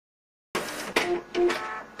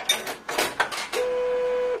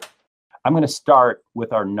I'm going to start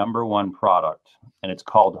with our #1 product, and it's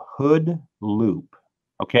called HoodLoupes.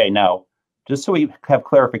 Okay, now, just so we have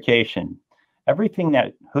clarification, everything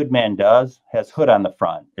that Hoodman does has hood on the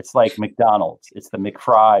front. It's like McDonald's. It's the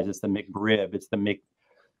McFries. It's the McRib. It's the Mc...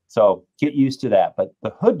 So get used to that. But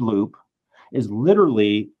the HoodLoupes is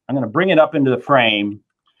literally, I'm going to bring it up into the frame,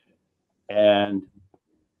 and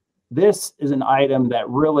this is an item that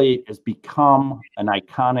really has become an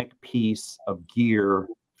iconic piece of gear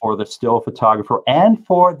for the still photographer and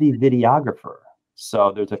for the videographer.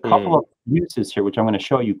 So there's a couple of uses here, which I'm going to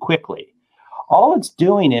show you quickly. All it's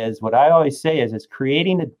doing is, what I always say is, it's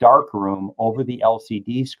creating a darkroom over the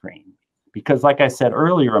LCD screen. Because like I said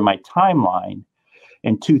earlier in my timeline,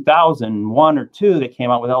 in 2001 or 2, they came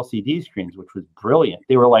out with LCD screens, which was brilliant.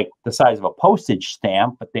 They were like the size of a postage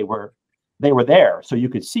stamp, but they were there, so you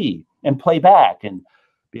could see and play back and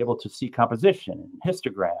be able to see composition and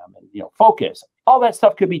histogram and, you know, focus. All that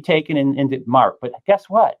stuff could be taken into mark, but guess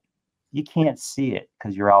what? You can't see it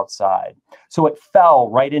because you're outside. So it fell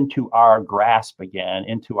right into our grasp again,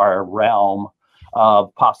 into our realm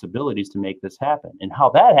of possibilities to make this happen. And how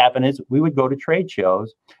that happened is we would go to trade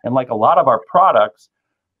shows, and like a lot of our products,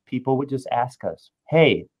 people would just ask us,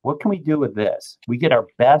 hey, what can we do with this? We get our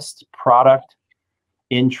best product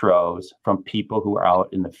intros from people who are out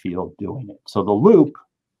in the field doing it. So the loop,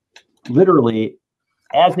 literally,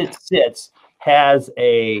 as it sits, has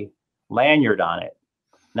a lanyard on it.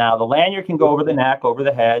 Now, the lanyard can go over the neck, over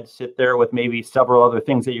the head, sit there with maybe several other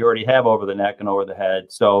things that you already have over the neck and over the head.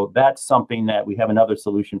 So that's something that we have another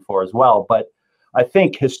solution for as well. But I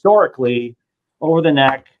think historically, over the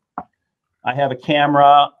neck, I have a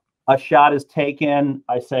camera, a shot is taken.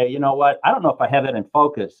 I say, you know what? I don't know if I have that in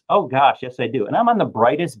focus. Oh, gosh, yes, I do. And I'm on the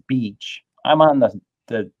brightest beach. I'm on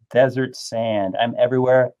the desert sand. I'm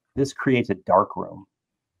everywhere. This creates a dark room,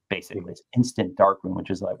 basically. It's instant dark room, which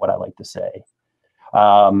is like what I like to say.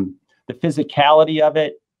 The physicality of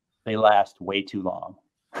it, they last way too long.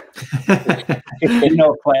 You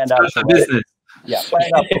know, planned out business. Yeah,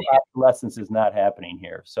 planned out obsolescence is not happening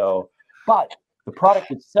here. So, but the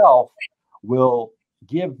product itself will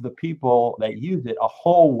give the people that use it a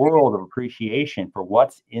whole world of appreciation for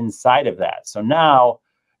what's inside of that. So now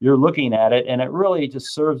you're looking at it, and it really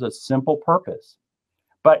just serves a simple purpose.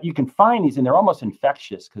 But you can find these, and they're almost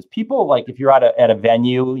infectious, because people, like, if you're at a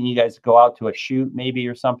venue and you guys go out to a shoot maybe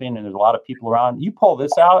or something, and there's a lot of people around, you pull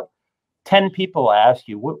this out, 10 people ask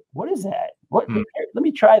you, what is that? What? Let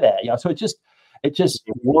me try that. You know, so it's just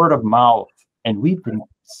word of mouth. And we've been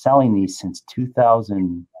selling these since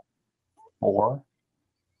 2004.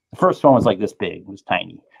 The first one was like this big, it was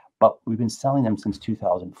tiny, but we've been selling them since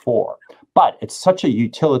 2004. But it's such a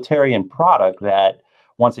utilitarian product that,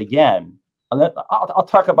 once again, I'll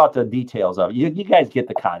talk about the details of it. You guys get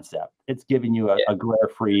the concept. It's giving you a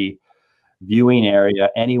glare-free viewing area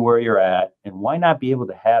anywhere you're at. And why not be able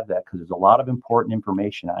to have that? Because there's a lot of important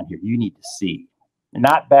information on here you need to see. And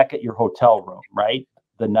not back at your hotel room, right?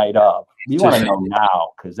 The night of. You want to know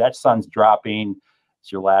now, because that sun's dropping.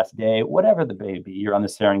 It's your last day, whatever the baby. You're on the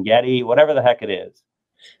Serengeti, whatever the heck it is.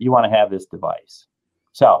 You want to have this device.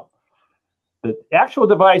 So the actual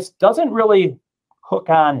device doesn't really hook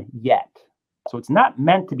on yet. So it's not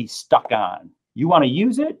meant to be stuck on. You want to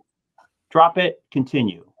use it, drop it,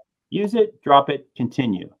 continue. Use it, drop it,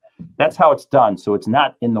 continue. That's how it's done. So it's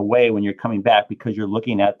not in the way when you're coming back, because you're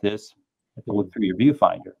looking at this. You have to look through your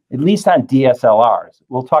viewfinder, at least on DSLRs.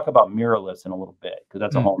 We'll talk about mirrorless in a little bit, because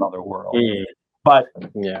that's a whole other world. But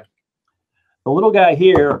the little guy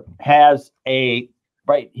here has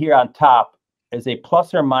right here on top is a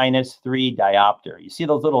 ±3 diopter. You see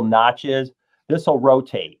those little notches? This will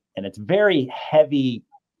rotate. And it's very heavy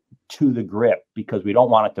to the grip, because we don't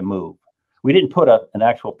want it to move. We didn't put an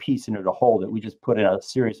actual piece in it to hold it. We just put in a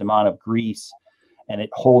serious amount of grease, and it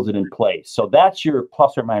holds it in place. So that's your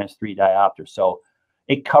 ±3 diopter. So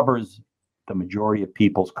it covers the majority of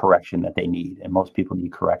people's correction that they need, and most people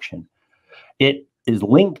need correction. It is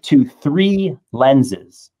linked to 3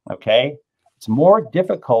 lenses, okay? It's more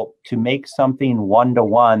difficult to make something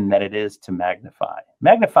 1-to-1 than it is to magnify.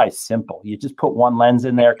 Magnify is simple. You just put one lens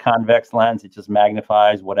in there, convex lens, it just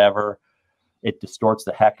magnifies whatever. It distorts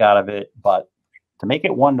the heck out of it. But to make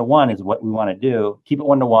it 1-to-1 is what we want to do. Keep it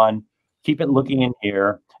 1-to-1, keep it looking in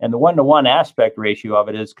here. And the 1-to-1 aspect ratio of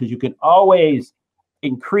it is because you can always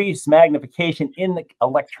increase magnification in the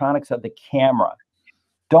electronics of the camera.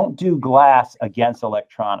 Don't do glass against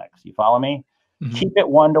electronics. You follow me? Keep it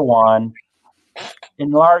 1-to-1.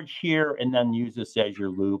 Enlarge here, and then use this as your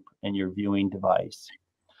loop and your viewing device.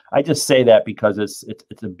 I just say that because it's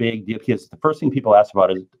a big deal. Because the first thing people ask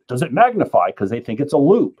about is, does it magnify? Because they think it's a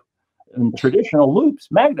loop. And traditional loupes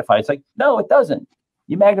magnify. It's like, no, it doesn't.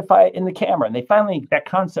 You magnify it in the camera. And that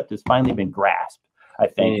concept has finally been grasped, I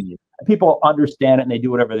think. People understand it and they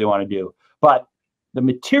do whatever they want to do. But the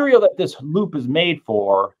material that this loupe is made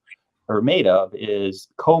of is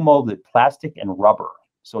co-molded plastic and rubber.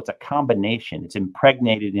 So it's a combination. It's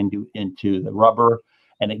impregnated into the rubber,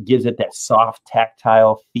 and it gives it that soft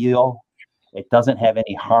tactile feel. It doesn't have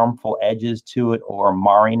any harmful edges to it or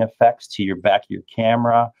marring effects to your back of your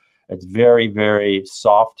camera. It's very, very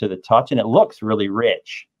soft to the touch, and it looks really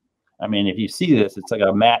rich. I mean, if you see this, it's like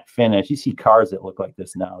a matte finish. You see cars that look like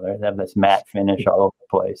this now. They have this matte finish all over the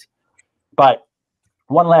place. But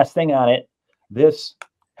one last thing on it, this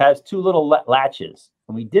has two little latches.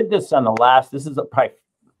 And we did this on this is probably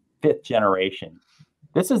 5th generation.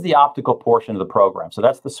 This is the optical portion of the program. So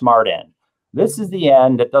that's the smart end. This is the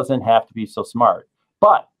end that doesn't have to be so smart.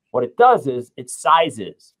 But what it does is it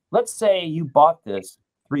sizes. Let's say you bought this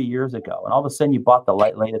 3 years ago, and all of a sudden you bought the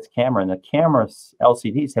latest camera, and the camera's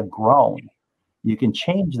LCDs have grown. You can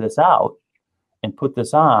change this out and put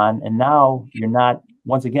this on, and now you're not,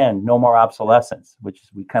 once again, no more obsolescence, which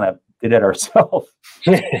we kind of did it ourselves.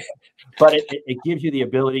 But it gives you the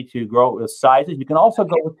ability to grow with sizes. You can also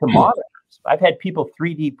go with thermometers. I've had people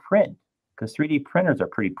 3D print, because 3D printers are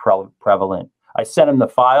pretty prevalent. I send them the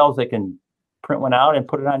files. They can print one out and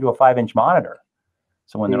put it onto a 5-inch monitor.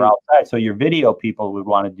 So when they're outside, so your video people would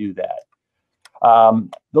want to do that.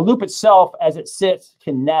 The loupe itself, as it sits,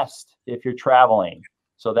 can nest if you're traveling.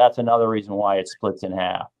 So that's another reason why it splits in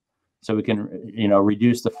half. So we can,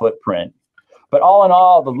 reduce the footprint. But all in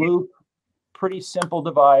all, the loupe, pretty simple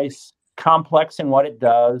device, complex in what it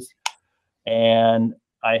does. And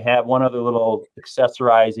I have one other little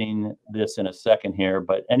accessorizing this in a second here.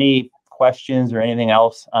 But any questions or anything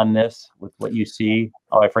else on this with what you see?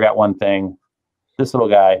 Oh, I forgot one thing. This little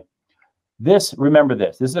guy. Remember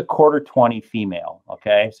this is a 1/4-20 female.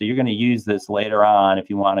 Okay, so you're going to use this later on if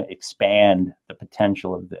you want to expand the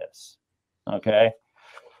potential of this. Okay,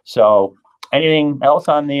 so anything else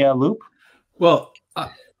on the loupe? Well,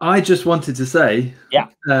 I just wanted to say,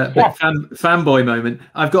 fanboy moment.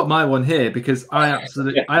 I've got my one here because I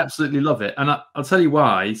absolutely love it, and I'll tell you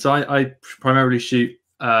why. So I primarily shoot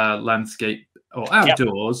landscape or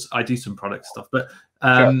outdoors. I do some product stuff, but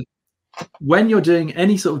when you're doing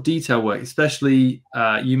any sort of detail work, especially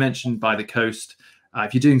you mentioned by the coast,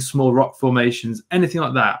 if you're doing small rock formations, anything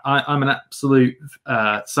like that, I'm an absolute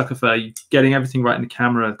sucker for getting everything right in the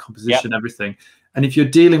camera, composition, everything. And if you're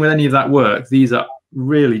dealing with any of that work, these are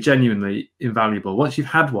really genuinely invaluable. Once you've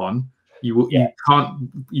had one,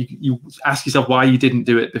 you ask yourself why you didn't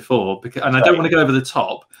do it before. And I don't want to go over the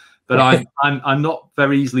top, but I'm not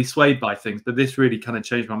very easily swayed by things, but this really kind of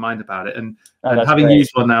changed my mind about it. And having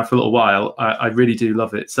used one now for a little while, I really do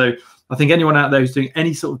love it. So I think anyone out there who's doing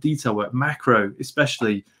any sort of detail work, macro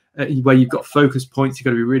especially, where you've got focus points you've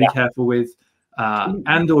got to be really careful with,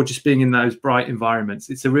 and or just being in those bright environments,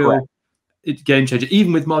 it's a real game changer.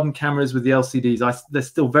 Even with modern cameras with the LCDs, they're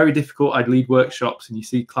still very difficult. I'd lead workshops and you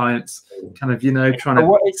see clients kind of, trying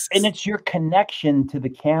to... And it's your connection to the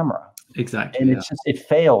camera. Exactly. And it's just, it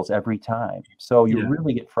fails every time. So you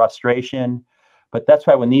really get frustration. But that's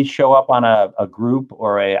why when these show up on a group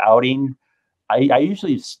or a outing, I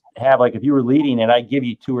usually have, like, if you were leading it, I give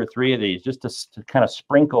you 2 or 3 of these just to kind of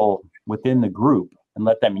sprinkle within the group and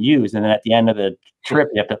let them use. And then at the end of the trip,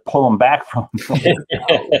 you have to pull them back from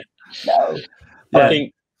no. I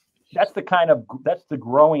think that's the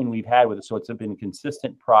growing we've had with it. So it's been a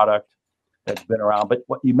consistent product that's been around. But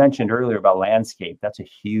what you mentioned earlier about landscape, that's a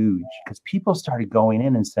huge, because people started going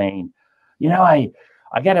in and saying, I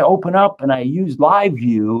got to open up and I use live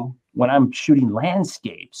view when I'm shooting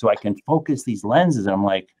landscape so I can focus these lenses. And I'm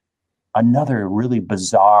like, another really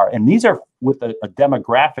bizarre, and these are with a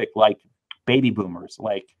demographic like baby boomers,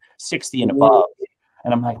 like 60 and above.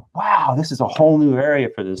 And I'm like, wow, this is a whole new area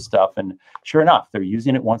for this stuff. And sure enough, they're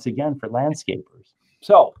using it once again for landscapers.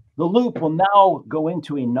 So the loupe will now go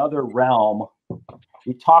into another realm.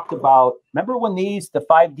 We talked about, remember when the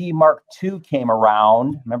 5D Mark II came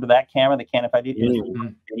around? Remember that camera, the Canon 5D? It was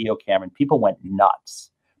a video camera, and people went nuts.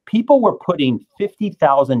 People were putting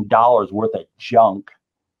 $50,000 worth of junk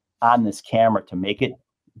on this camera to make it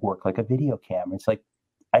work like a video camera. It's like,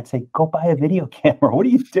 I'd say, go buy a video camera. What are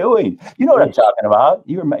you doing? You know what I'm talking about.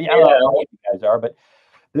 I don't know what you guys are, but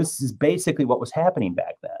this is basically what was happening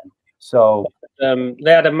back then. So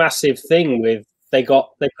they had a massive thing with, they put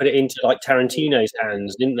it into like Tarantino's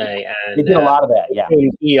hands, didn't they? And they did a lot of that,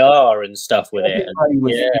 ER and stuff with it.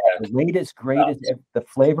 The latest, greatest, the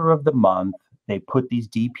flavor of the month. they put these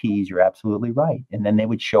DPs, you're absolutely right. And then they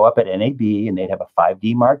would show up at NAB and they'd have a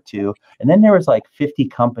 5D Mark II. And then there was like 50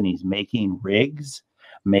 companies making rigs,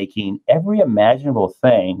 making every imaginable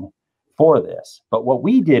thing for this. But what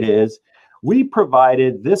we did is we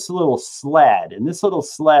provided this little sled, and this little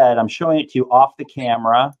sled, I'm showing it to you off the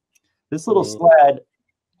camera. This little sled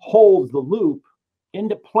holds the loop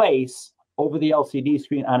into place over the LCD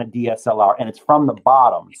screen on a DSLR, and it's from the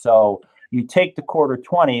bottom. So you take the quarter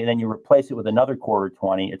 20 and then you replace it with another quarter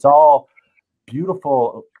 20. It's all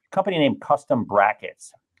beautiful. A company named Custom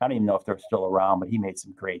Brackets. I don't even know if they're still around, but he made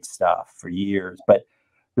some great stuff for years. But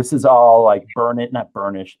this is all like not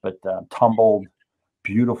burnished, but tumbled,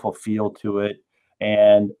 beautiful feel to it.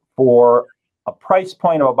 And for a price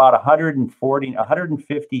point of about 140,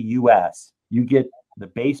 150 US, you get the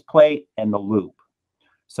base plate and the loop.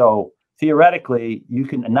 So theoretically, you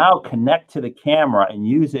can now connect to the camera and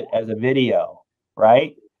use it as a video,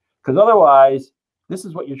 right? Because otherwise, this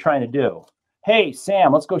is what you're trying to do. Hey,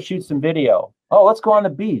 Sam, let's go shoot some video. Oh, let's go on the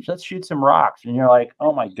beach. Let's shoot some rocks. And you're like,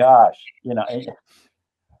 oh my gosh, you know,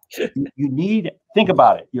 you need, think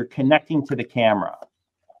about it. You're connecting to the camera.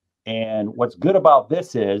 And what's good about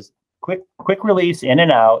this is quick release in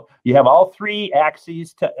and out. You have all three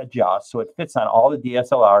axes to adjust, so it fits on all the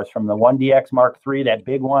DSLRs from the 1DX Mark III, that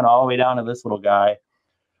big one, all the way down to this little guy.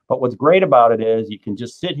 But what's great about it is you can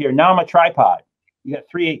just sit here. Now I'm a tripod. You got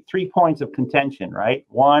three points of contention, right?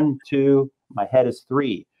 1, 2, my head is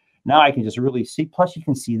 3. Now I can just really see, plus you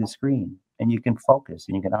can see the screen and you can focus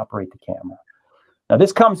and you can operate the camera. Now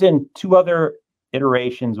this comes in 2 other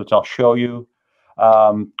iterations, which I'll show you.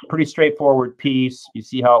 Pretty straightforward piece. You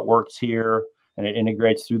see how it works here, and it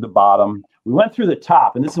integrates through the bottom. We went through the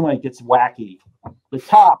top, and this is when it gets wacky. The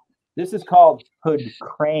top, this is called Hood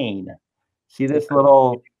Crane. See this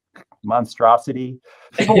little monstrosity?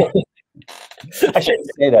 I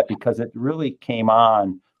shouldn't say that because it really came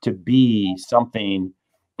on to be something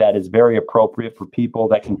that is very appropriate for people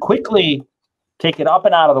that can quickly take it up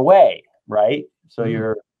and out of the way, right? So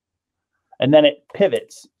and then it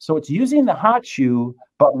pivots. So it's using the hot shoe,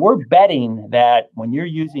 but we're betting that when you're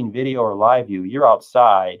using video or live view, you're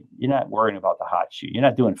outside, you're not worrying about the hot shoe. You're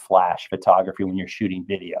not doing flash photography when you're shooting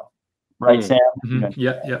video. Right, Sam?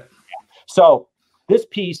 Yeah. So this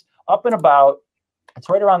piece, up and about, it's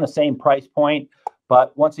right around the same price point,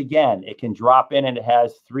 but once again, it can drop in and it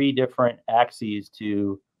has 3 different axes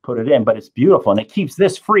to put it in, but it's beautiful. And it keeps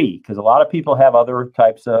this free because a lot of people have other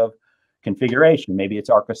types of configuration. Maybe it's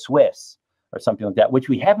Arca Swiss or something like that, which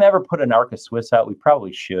we have never put an Arca Swiss out. We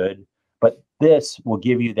probably should, but this will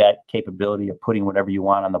give you that capability of putting whatever you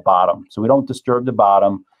want on the bottom. So we don't disturb the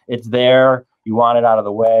bottom. It's there. You want it out of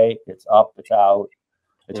the way. It's up, it's out,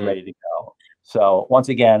 it's ready to go. So once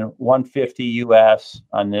again, 150 US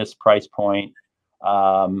on this price point.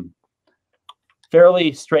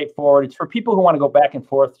 Fairly straightforward. It's for people who want to go back and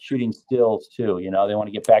forth shooting stills too. You know, they want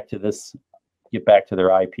to get back to this, get back to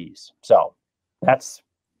their eyepiece. So that's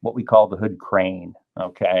what we call the Hood Crane.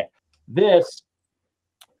 Okay. This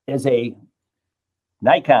is a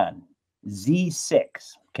Nikon Z6.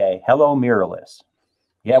 Okay. Hello, mirrorless.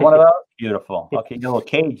 You have one of those? Beautiful. Okay. You got a little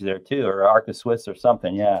cage there too, or Arca Swiss or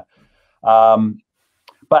something. Yeah.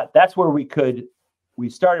 But that's where we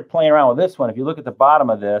started playing around with this one. If you look at the bottom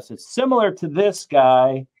of this, it's similar to this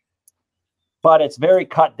guy, but it's very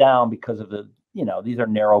cut down because of the, you know, these are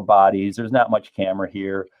narrow bodies. There's not much camera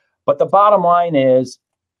here. But the bottom line is,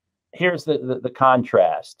 here's the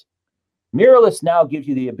contrast. Mirrorless now gives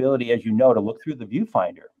you the ability, as you know, to look through the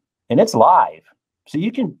viewfinder, and it's live. So you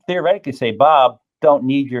can theoretically say, Bob, don't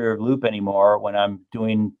need your loop anymore when I'm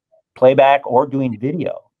doing playback or doing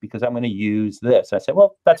video because I'm going to use this. I said,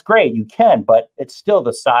 well, that's great. You can, but it's still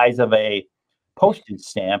the size of a postage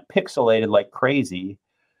stamp, pixelated like crazy.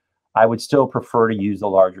 I would still prefer to use a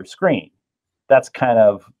larger screen. That's kind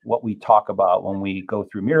of what we talk about when we go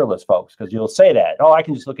through mirrorless, folks, because you'll say that, oh, I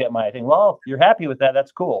can just look at my thing. Well, if you're happy with that,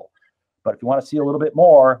 that's cool. But if you want to see a little bit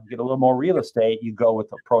more, get a little more real estate, you go with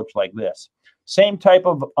an approach like this. Same type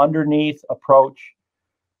of underneath approach.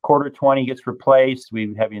 Quarter 20 gets replaced.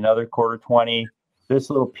 We have another quarter 20. This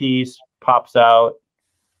little piece pops out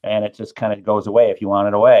and it just kind of goes away if you want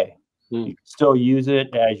it away. You can still use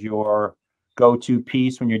it as your go-to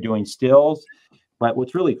piece when you're doing stills. But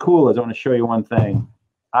what's really cool is I want to show you one thing.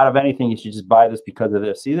 Out of anything, you should just buy this because of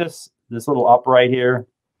this. See this little upright here?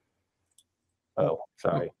 Oh,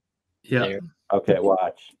 sorry. Yeah. Okay,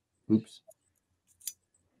 watch. Oops.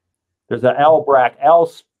 There's an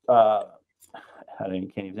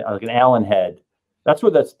like an Allen head. That's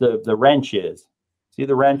where the wrench is. See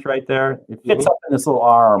the wrench right there? It fits up in this little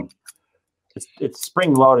arm. It's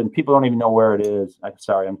spring loaded and people don't even know where it is. I'm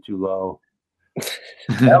sorry, I'm too low.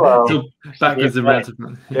 Hello. So backwards and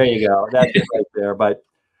round. There you go. That's it right there. But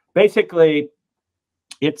basically,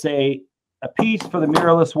 it's a piece for the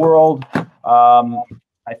mirrorless world.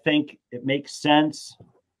 I think it makes sense,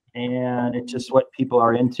 and it's just what people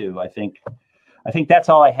are into. I think that's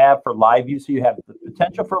all I have for live view. So you have the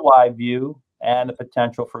potential for live view and the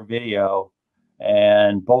potential for video,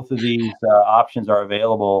 and both of these options are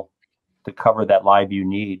available to cover that live view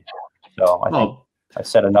need. So I think I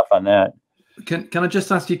said enough on that. Can I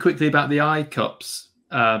just ask you quickly about the eye cups?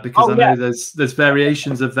 Because I know there's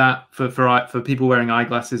variations of that for people wearing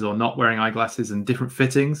eyeglasses or not wearing eyeglasses and different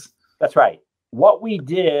fittings. That's right. What we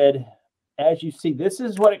did, as you see, this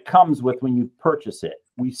is what it comes with when you purchase it.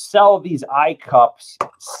 We sell these eye cups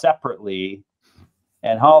separately,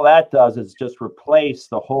 and all that does is just replace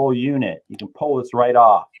the whole unit. You can pull this right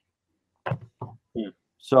off.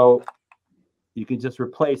 So you can just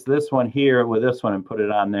replace this one here with this one and put it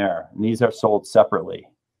on there. And these are sold separately.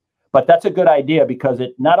 But that's a good idea because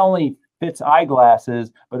it not only fits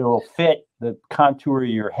eyeglasses, but it will fit the contour of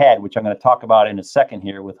your head, which I'm going to talk about in a second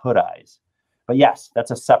here with hood eyes. But yes,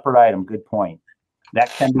 that's a separate item. Good point. That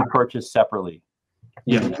can be purchased separately.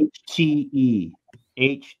 Yeah. HTE.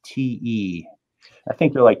 I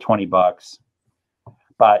think they're like $20.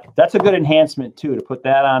 But that's a good enhancement too, to put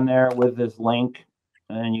that on there with this link.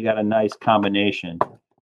 And then you got a nice combination.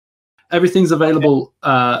 Everything's available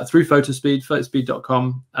through Fotospeed,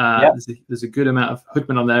 photospeed.com. There's a good amount of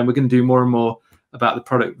Hoodman on there, and we're going to do more and more about the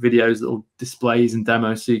product videos, little displays and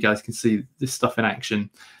demos, so you guys can see this stuff in action.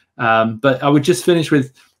 But I would just finish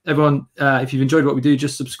with everyone, if you've enjoyed what we do,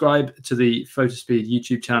 just subscribe to the Fotospeed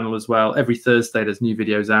YouTube channel as well. Every Thursday, there's new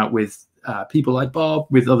videos out with people like Bob,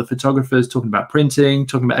 with other photographers, talking about printing,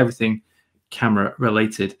 talking about everything camera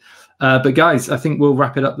related. But guys, I think we'll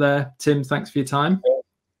wrap it up there. Tim, thanks for your time.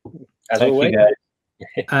 As always.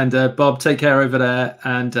 And Bob, take care over there,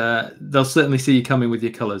 and they'll certainly see you coming with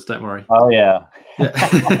your colors. Don't worry. Oh yeah.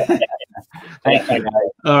 Thank you, guys.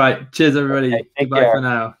 All right. Cheers, everybody. Okay, Goodbye for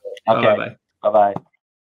now. Okay. Bye bye.